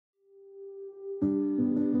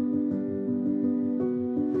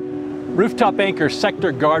Rooftop Anchor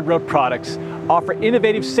sector guardrail products offer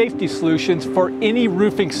innovative safety solutions for any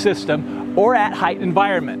roofing system or at-height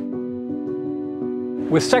environment.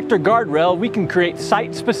 With sector guardrail, we can create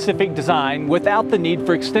site-specific design without the need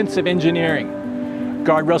for extensive engineering.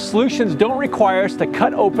 Guardrail solutions don't require us to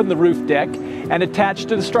cut open the roof deck and attach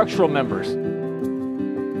to the structural members.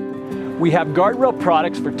 We have guardrail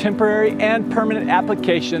products for temporary and permanent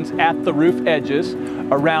applications at the roof edges,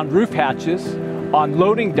 around roof hatches, on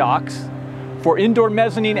loading docks, for indoor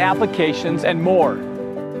mezzanine applications, and more.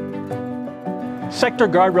 Sector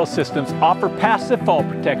guardrail systems offer passive fall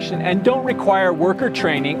protection and don't require worker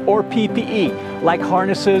training or PPE like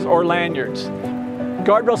harnesses or lanyards.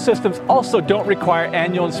 Guardrail systems also don't require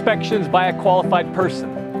annual inspections by a qualified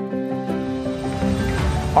person.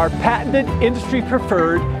 Our patented,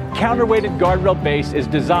 industry-preferred, counterweighted guardrail base is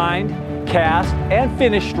designed, cast, and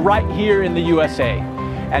finished right here in the USA,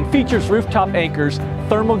 and features Rooftop Anchor's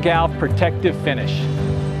thermal galv protective finish.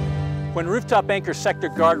 When Rooftop Anchor sector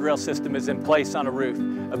guardrail system is in place on a roof,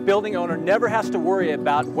 a building owner never has to worry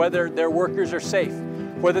about whether their workers are safe,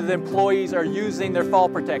 whether the employees are using their fall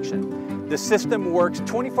protection. The system works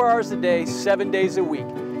 24 hours a day, 7 days a week.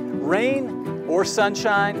 Rain or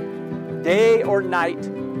sunshine, day or night,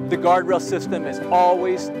 the guardrail system is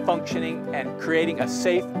always functioning and creating a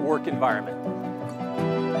safe work environment.